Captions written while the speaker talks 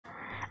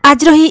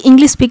आज रही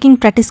English speaking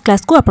practice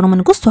class को आपण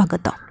मन को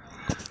स्वागत।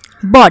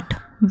 बट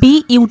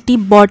BUT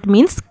बट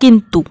मीन्स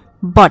किंतु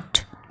बट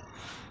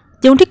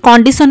जोटी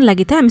कंडीशन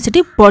लगी था आम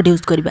से बट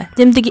यूज करवा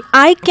जमती कि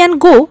आई कैन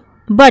गो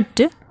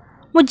बट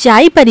मु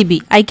जाई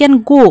परिबी आई कैन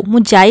गो मु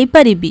जाई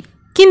परिबी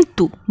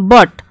किंतु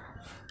बट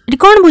ये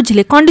कौन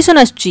बुझिले कंडीशन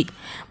आसुची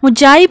मु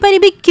जाई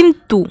परिबी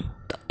किंतु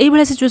तो ये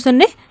भाया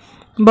सिचुएशन रे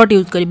बट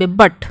यूज करेंगे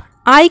but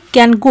I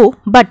can go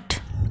but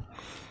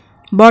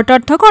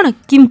earth कौन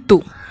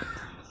किंतु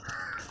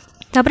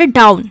तापर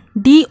डाउन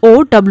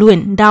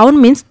DOWN डाउन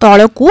मीन्स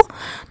तल को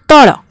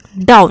तल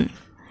डाउन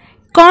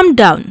कम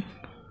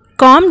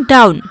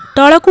डाउन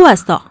तल को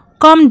आस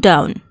come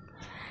down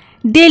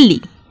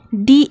daily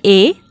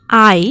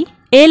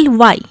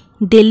DAILY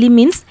daily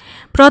means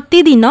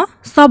प्रतिदिन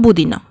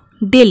सबुदिन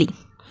डेली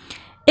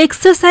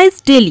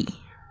एक्सरसाइज डेली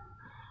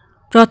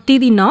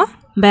प्रतिदिन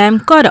व्यायाम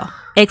कर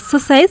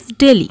एक्सरसाइज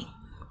डेली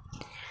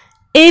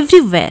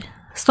एवरीवेयर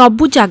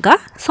सबु जगह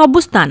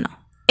सबु स्थान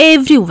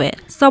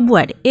everywhere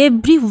सबुआडे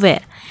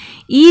everywhere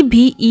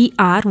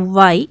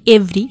EVERY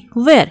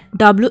everywhere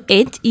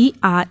WHERE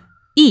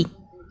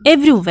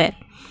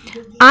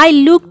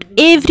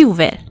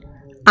everywhere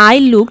I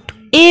looked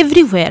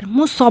everywhere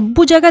मु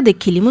सबु जगह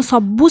देखिली मु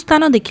सबु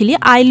स्थान देखिली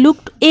I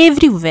looked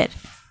everywhere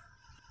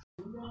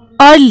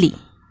early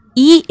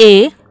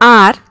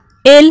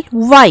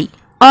EARLY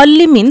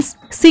early means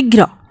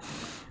शीघ्र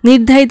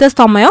निर्धारित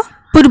समय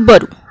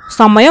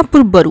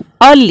पूर्वरु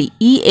early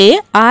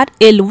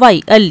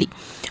EARLY early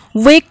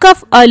wake up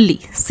early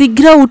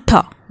शीघ्र उठ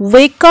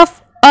wake up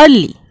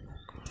early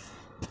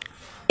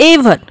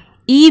ever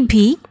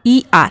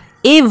EVER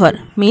ever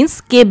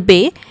means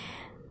केबे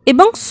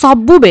एवं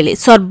सबु बेले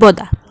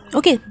सर्वदा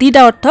ओके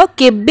दीटा अर्थ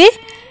केबे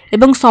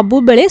एवं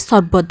सबु बेले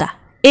सर्वदा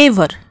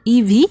ever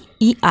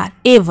EVER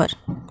ever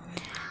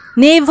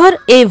never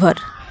ever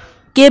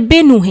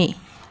केबे नुहे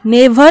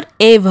नेवर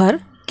एवर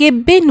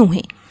केबे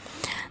नुहे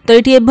तो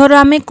ये एभर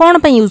आम कौन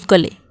पर यूज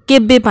कले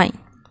केबे पाई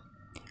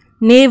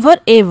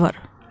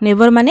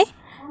नेवर माने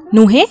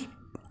नुहे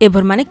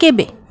एवर माने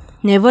केबे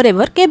नेवर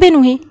एवर केबे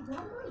नुहे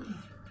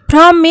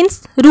फ्रॉम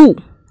मीन्स रू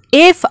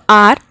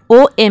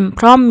FROM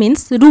फ्रॉम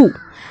मीन्स रू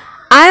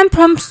आई एम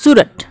फ्रॉम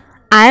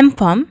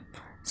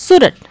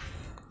सूरत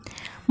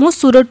मु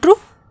सूरत रु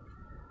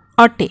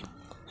अटे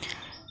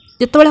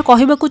जितेबाला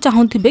कहवाक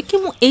चाहूबे कि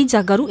मुझे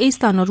जगार यही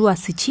स्थान रु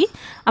आसी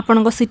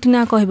आपण सिटी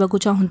ना कहवाक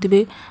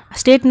चाहूबे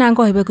स्टेट ना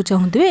कहवाक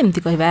चाहूबे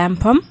एमती कह I am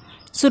from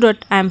Surat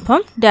I am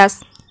from dash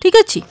ठीक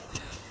अच्छे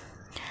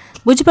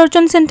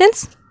बुझीपार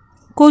सेंटेंस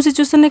कौ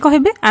सिचुएसन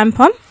कहबे I am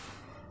from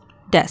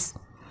dash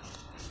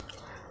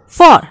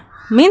for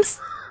means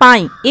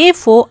pi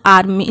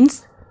FOR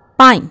means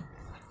pi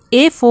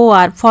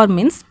FOR for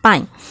means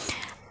pi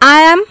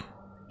I am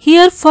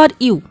here for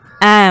you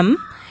I am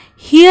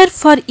here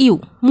for you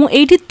मु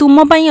एठी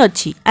तुम पाई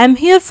अच्छी I am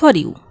here for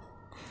you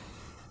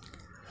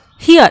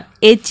here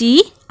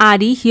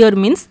HERE here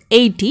means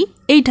एठी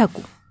एठा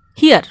को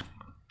here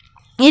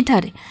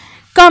एठारे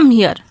come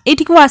here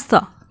एठी को आस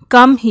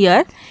come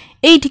here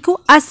एठी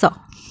को आस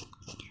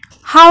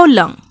how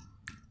lung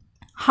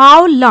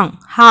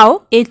how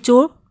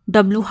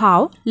HOW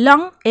how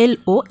lung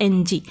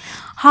LONG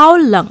how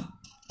lung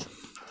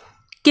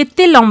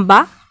केते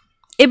लंबा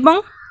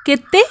एवं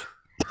केते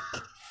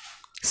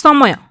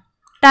समय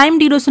टाइम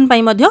ड्यूरेशन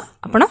पाई मध्य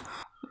आपण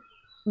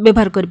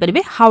व्यवहार करि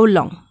परिबे हाउ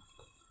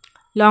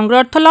लंग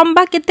अर्थ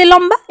लंबा केते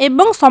लंबा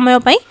एवं समय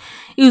पाई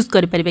यूज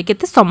करि परिबे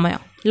केते समय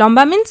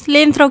लंबा मीन्स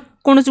लेंथ रो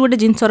कोनोस गोटे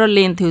जिंसर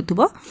लेंथ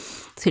हेउथबो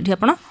सेठी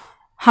आपण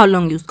हाउ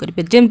लंग यूज करि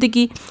पे जेमति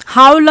कि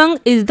how lung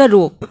is the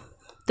rope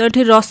तो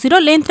एठी रस्सी रो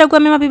लेंथ रा को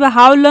हमें मापिबा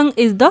how lung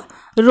is the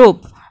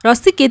rope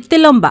रस्सी केते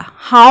लंबा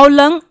how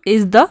lung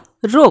is the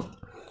rope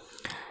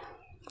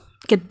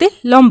केते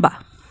लंबा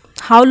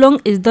how lung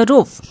is the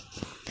rope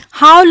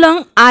how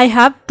lung I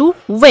have to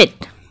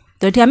wait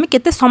तो ये आम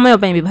केते समय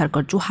व्यवहार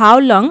करछु how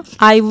lung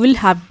I will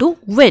have to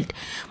wait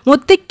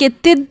मोते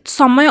केते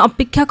समय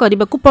अपेक्षा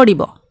करने को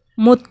पड़िबो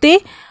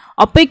मोते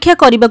अपेक्षा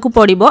करने को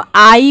पड़िबो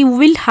I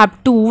will have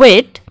to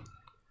wait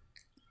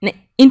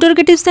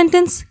interrogative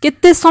sentence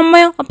केते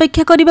समय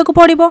अपेक्षा करने को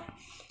पड़िबो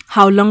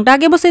हाउ लंग टा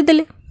आगे बसई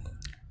देले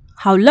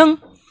how lung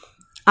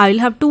I will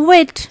have to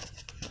wait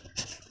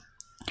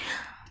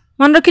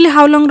मन रखिले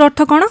हाउ लंग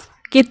अर्थ कौन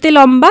केते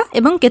लंबा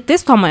एवं केते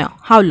समय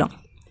हाउ लंग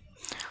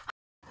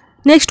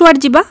नेक्स्ट वर्ड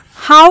जीवा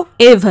हाउ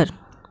एवर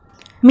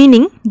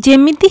मीनिंग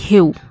जेमिति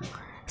हेउ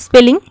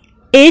spelling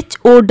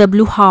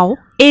HOW how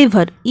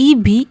ever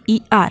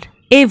EVER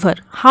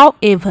ever how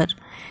ever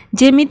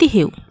जेमिति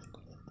हेउ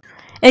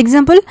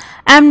example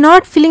I am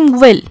not feeling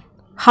well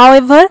how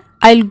ever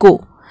I will go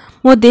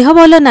मो देह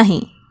भल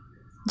नहीं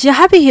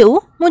जहाँ भी हेउ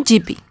मु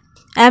GB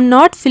I am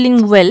not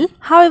feeling well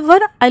how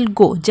ever I will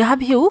go जहाँ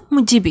भी हेउ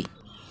मु जीबी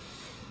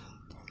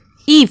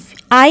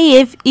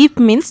if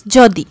means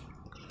जदि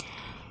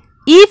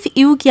if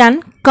you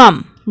can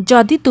come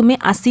जदि तुम्हें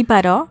आसी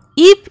पार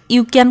if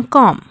you can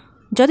come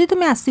जदि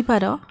तुम्हें आसी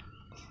पार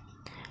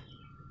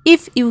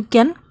if you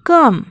can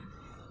come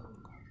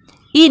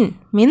in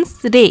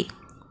means रे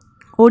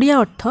ओडिया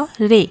अर्थ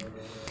रे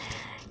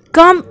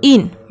कम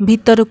इन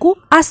भीतर को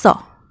आस,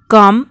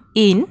 कम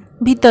इन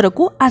भीतर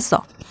को आस।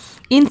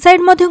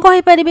 इनसाइड मध्य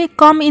कहि परिबे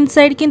कम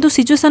इनसाइड, किंतु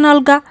सिचुएशन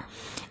अलगा।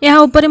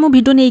 यहाँ ऊपर मु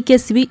वीडियो नहीं कि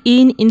आसबि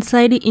इन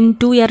इनसाइड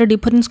इनटू यार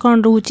डिफरेंस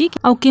कौन रोची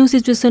आउ क्यों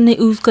सिचुएशन ने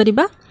यूज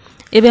करबा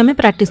एबे हमें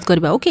प्रैक्टिस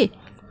करबा। ओके,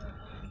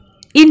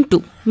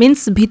 इनटू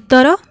मीन्स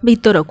भीतर,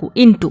 भीतर को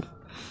into.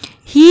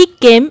 He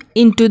came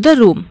into the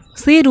room,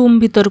 से रूम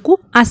भीतर को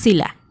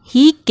आसिला।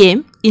 ही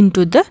came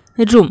into the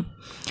room.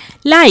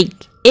 Like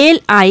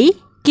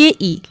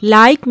LIKE,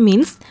 like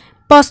means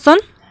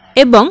पसंद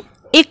एवं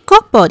एक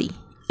परी,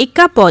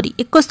 एका परी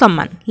एक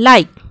समान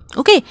लाइक।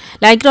 ओके,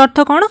 लाइक अर्थ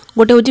कौन?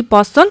 गोटे हूँ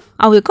पसंद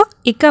आउ एक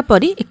एका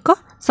परी एक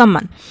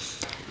समान।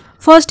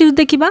 फर्स्ट यूज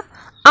देखिबा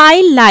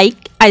I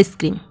like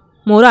ice cream,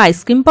 more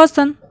ice cream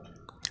पसंद।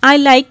 I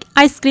like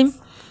ice cream.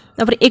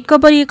 तापर एक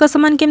परी एक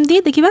समान केमती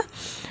देखिबा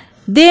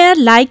there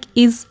like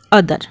is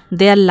other,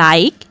 there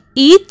like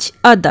each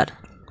other,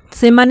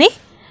 से माने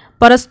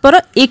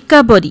परस्पर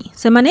एका परी,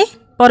 से माने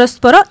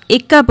परस्पर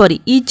एका परी,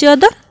 इच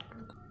अदर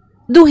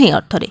दुहे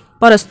अर्थरे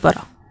परस्पर।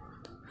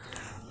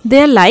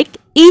 देयर लाइक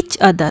इच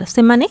अदर,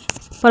 से माने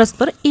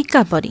परस्पर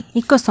एका परी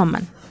एक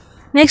समान।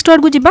 नेक्स्ट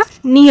वर्ड को जिबा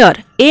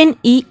नियर,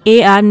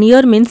 NEAR,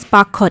 नियर मीन्स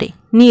पाखरे,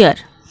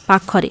 नियर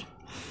पाखरे।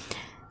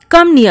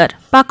 कम नियर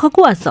पाख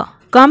को आस,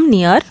 कम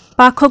नियर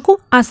पाख को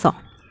आस।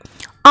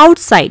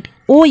 Outside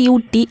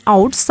OUT,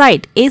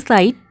 outside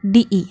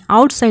SIDE,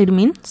 outside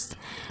means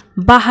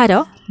बाहर,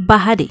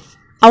 बाहरे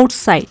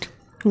आउटसाइड।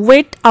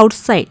 वेट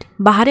आउटसाइड,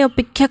 बाहरे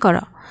अपेक्षा कर,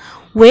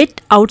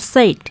 वेट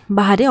आउटसाइड,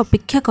 बाहरे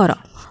अपेक्षा कर।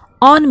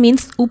 ऑन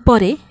मीन्स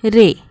ऊपरे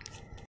रे।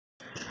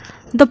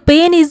 The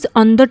pen is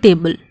on the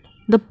table,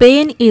 the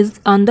pen is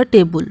on the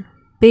table,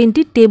 pen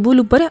tea table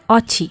ऊपर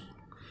अच्छी।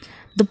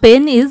 The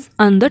pen is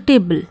on the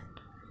table.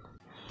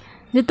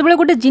 जितेबाला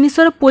गोटे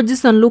जिनसर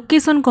पोजिशन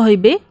लोकेशन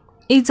कहबे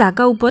ए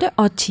जगह ऊपर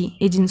अच्छी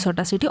ए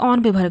जिनसटा सेठी ऑन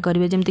व्यवहार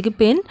करेंगे, जमती कि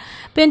पेन,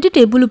 पेन टी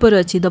टेबल ऊपर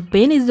अच्छी। The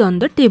pen is on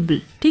the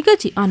table, ठीक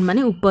अच्छे। ऑन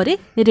माने ऊपर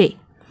रे।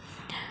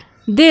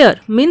 There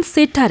means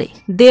सेठारे,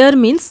 there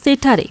means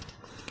सेठारे,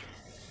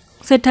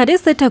 सेठारे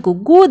सेठाकू।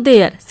 Go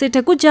there,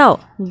 सेठाकू जाओ,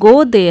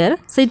 गो देयर,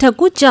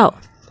 सेठाकू जाओ।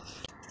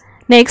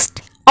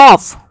 Next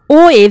of,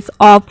 OF,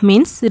 of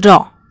means र,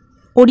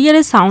 ओडिया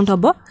रे साउंड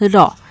हबो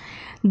र।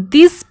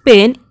 This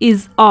pen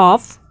is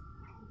of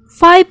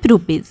 5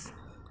 rupees,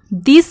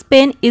 this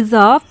pen is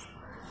of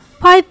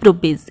 5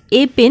 rupees,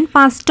 A pen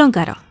 5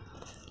 टंकार,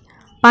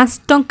 5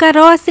 टंकार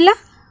आसिला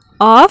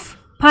of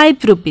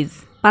 5 rupees,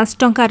 5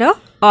 टंकार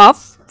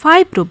of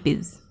 5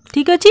 rupees,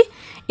 ठीक अच्छे।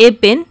 ए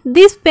pen,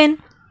 this pen,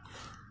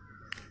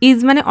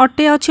 is माने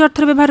अटे अच्छी अर्थ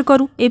व्यवहार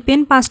करूँ। ए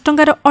पेन 5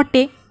 टंकार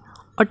अटे,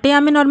 अटे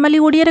आम नॉर्मली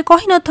ओडिया रे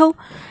कहि न थाउ,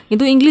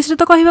 किंतु इंग्लिश रे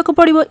तो कहबा को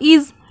पड़िबो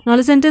इज,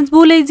 नले सेंटेंस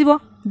भूल हो जिवो।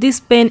 This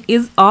pen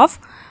is of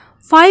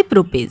 5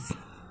 rupees,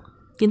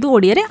 किंतु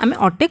ओडिया रे आम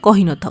अटे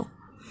कहि न थाउ।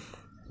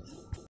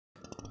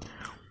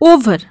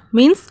 ओवर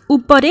मीन्स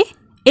ऊपरे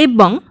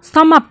एवं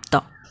समाप्त,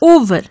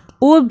 over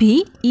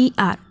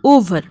OVER,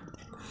 over.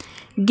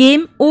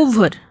 Game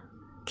over,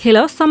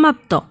 खेल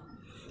समाप्त,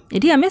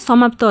 ये आम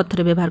समाप्त अर्थ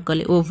व्यवहार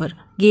कले ओवर।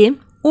 गेम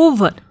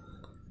ओवर,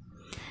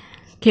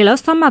 खेल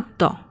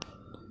समाप्त।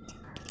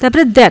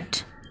 तापर दैट,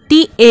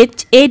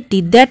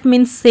 THAT, दैट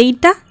मीन्स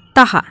सेटा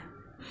ताहा।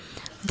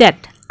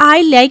 दैट,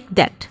 आई लाइक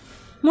दैट,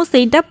 मो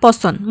सेटा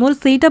पसंद, मोर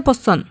सेटा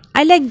पसंद।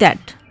 I like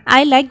that,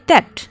 I like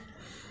that.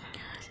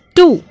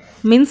 Two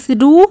means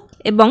रू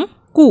एवं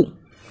कु,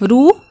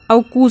 रू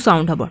आउ कु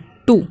साउंड हम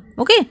to.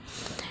 Okay,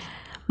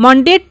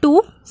 Monday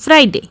to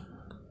Friday,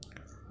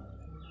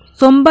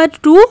 सोमवार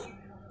टू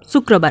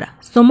शुक्रवार,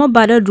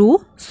 सोमवार रु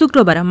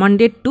शुक्रवार,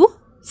 मंडे टू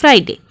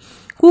फ्राइडे।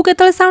 कु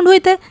केतले साउंड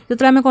होता है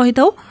जो आम कही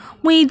था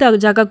मुझे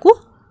जगह को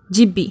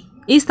जीवी,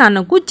 ये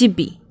स्थान को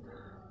जीवी,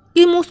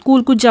 कि मु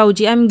स्कूल को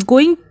जाऊँगी, I am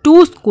going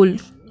to school,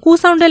 कु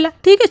साउंड है,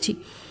 ठीक अच्छे।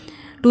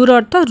 टू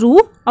अर्थ रु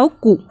आउ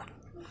कु।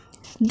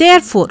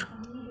 Therefore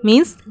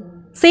means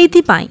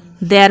सेइथिपाई,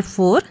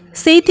 therefore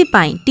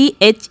सेइथिपाई,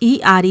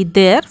 THERE,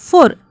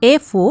 therefore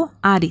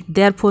FORE,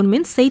 therefore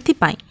means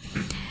सेइथिपाई।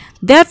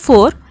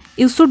 Therefore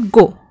you should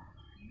go,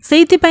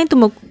 सेइथिपाई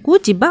तुमको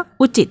जीवा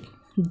उचित।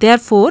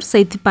 देयरफॉर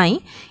सेइथिपाई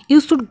यू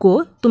शुड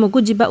गो,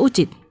 तुमको जीवा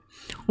उचित।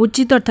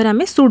 उचित अर्थ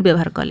आम शुड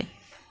व्यवहार कले,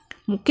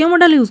 क्यों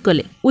मॉडल यूज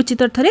कले?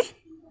 उचित अर्थ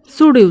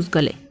शुड यूज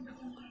कले।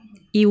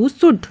 यू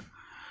शुड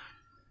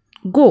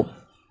गो,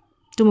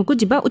 तुमको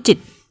जीवा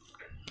उचित,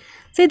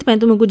 से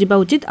तुमको जीवा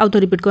उचित। आउ तो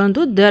रिपीट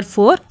करंतु,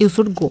 therefore you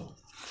should go.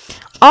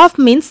 Of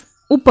means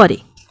ऊपरे,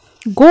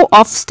 गो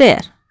of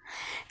stair,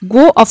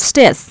 go of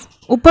stairs,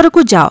 ऊपर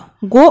को जाओ,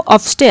 गो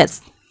of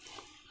stairs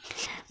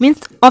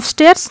means of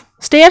stairs,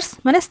 stairs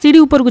माने सीढ़ी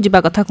ऊपर को जीवा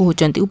कथा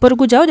कहउचंती। ऊपर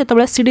को जाओ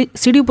जतबे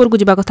सीढ़ी ऊपर को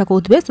जीवा कथा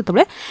कहउतबे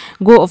सेतबे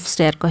गो ऑफ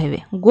स्टेयर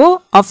कहबे,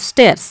 गो ऑफ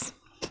स्टेयर्स।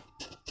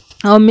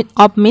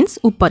 ऑफ मीन्स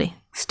ऊपरे,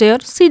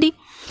 स्टेयर सीढ़ी,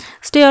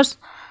 स्टेयर्स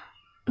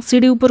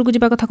सीढ़ी ऊपर को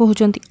जीवा कथा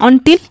कहउचंती।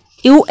 Until,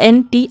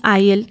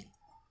 UNTIL,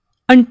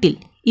 until,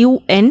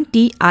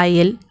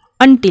 UNTIL,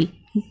 until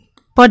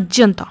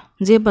पर्यंत,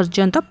 जे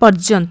पर्यंत,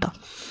 पर्यंत।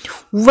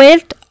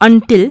 Wait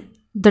until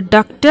the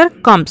doctor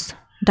comes,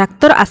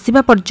 doctor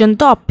आसीबा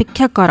पर्यंत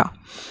अपेक्षा कर।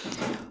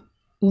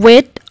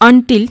 Wait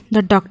until the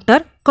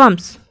doctor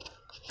comes.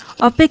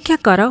 अपेक्षा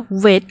कर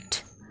वेट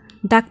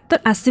डाक्तर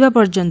आसीबा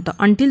पर्यंत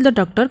अंटिल द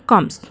डॉक्टर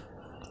कम्स।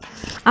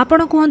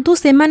 आपण कहतु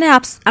से माने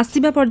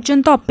आसीबा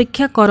पर्यंत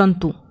अपेक्षा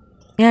करंतु।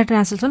 यह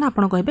ट्रांसलेशन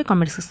आपण कहबे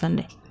कमेंट सेक्शन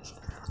रे।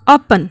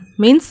 अपन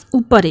मीन्स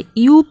उपरे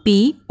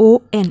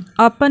UPON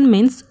अपन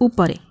मीन्स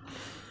उपरे।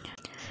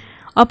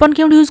 अपन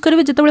क्यों यूज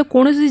करेंगे जिते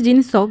कौन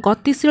जिनस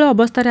गतिशील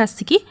अवस्था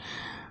आसिकी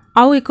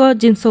आउ एक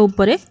जिनस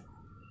उपरे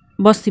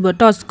बसब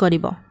टच कर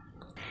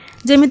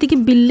जमीक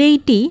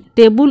बिलेईटी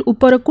टेबुल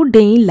उपर को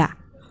डेइला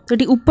तो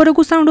ये ऊपर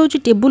को साउंड होची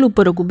टेबुल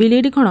ऊपर को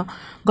बिलेईटी कौन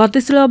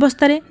गतिशील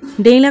अवस्था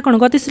डेइला कौन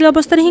गतिशील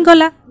अवस्था ही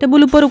गला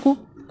टेबुल ऊपर को।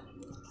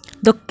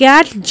 The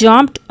cat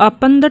jumped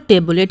upon the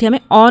table ये आम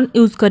ऑन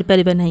यूज कर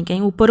पारिबा नहीं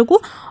कहीं ऊपर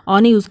को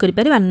ऑन यूज कर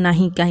पारिबा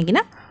नहीं कहीं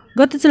ना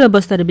गतिशील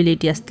अवस्था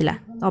बिलेईटी आसला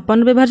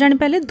अपन व्यवहार जानी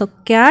पाले। The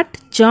cat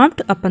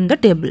jumped upon the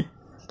table.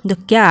 The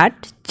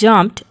cat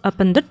jumped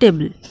upon the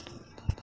table.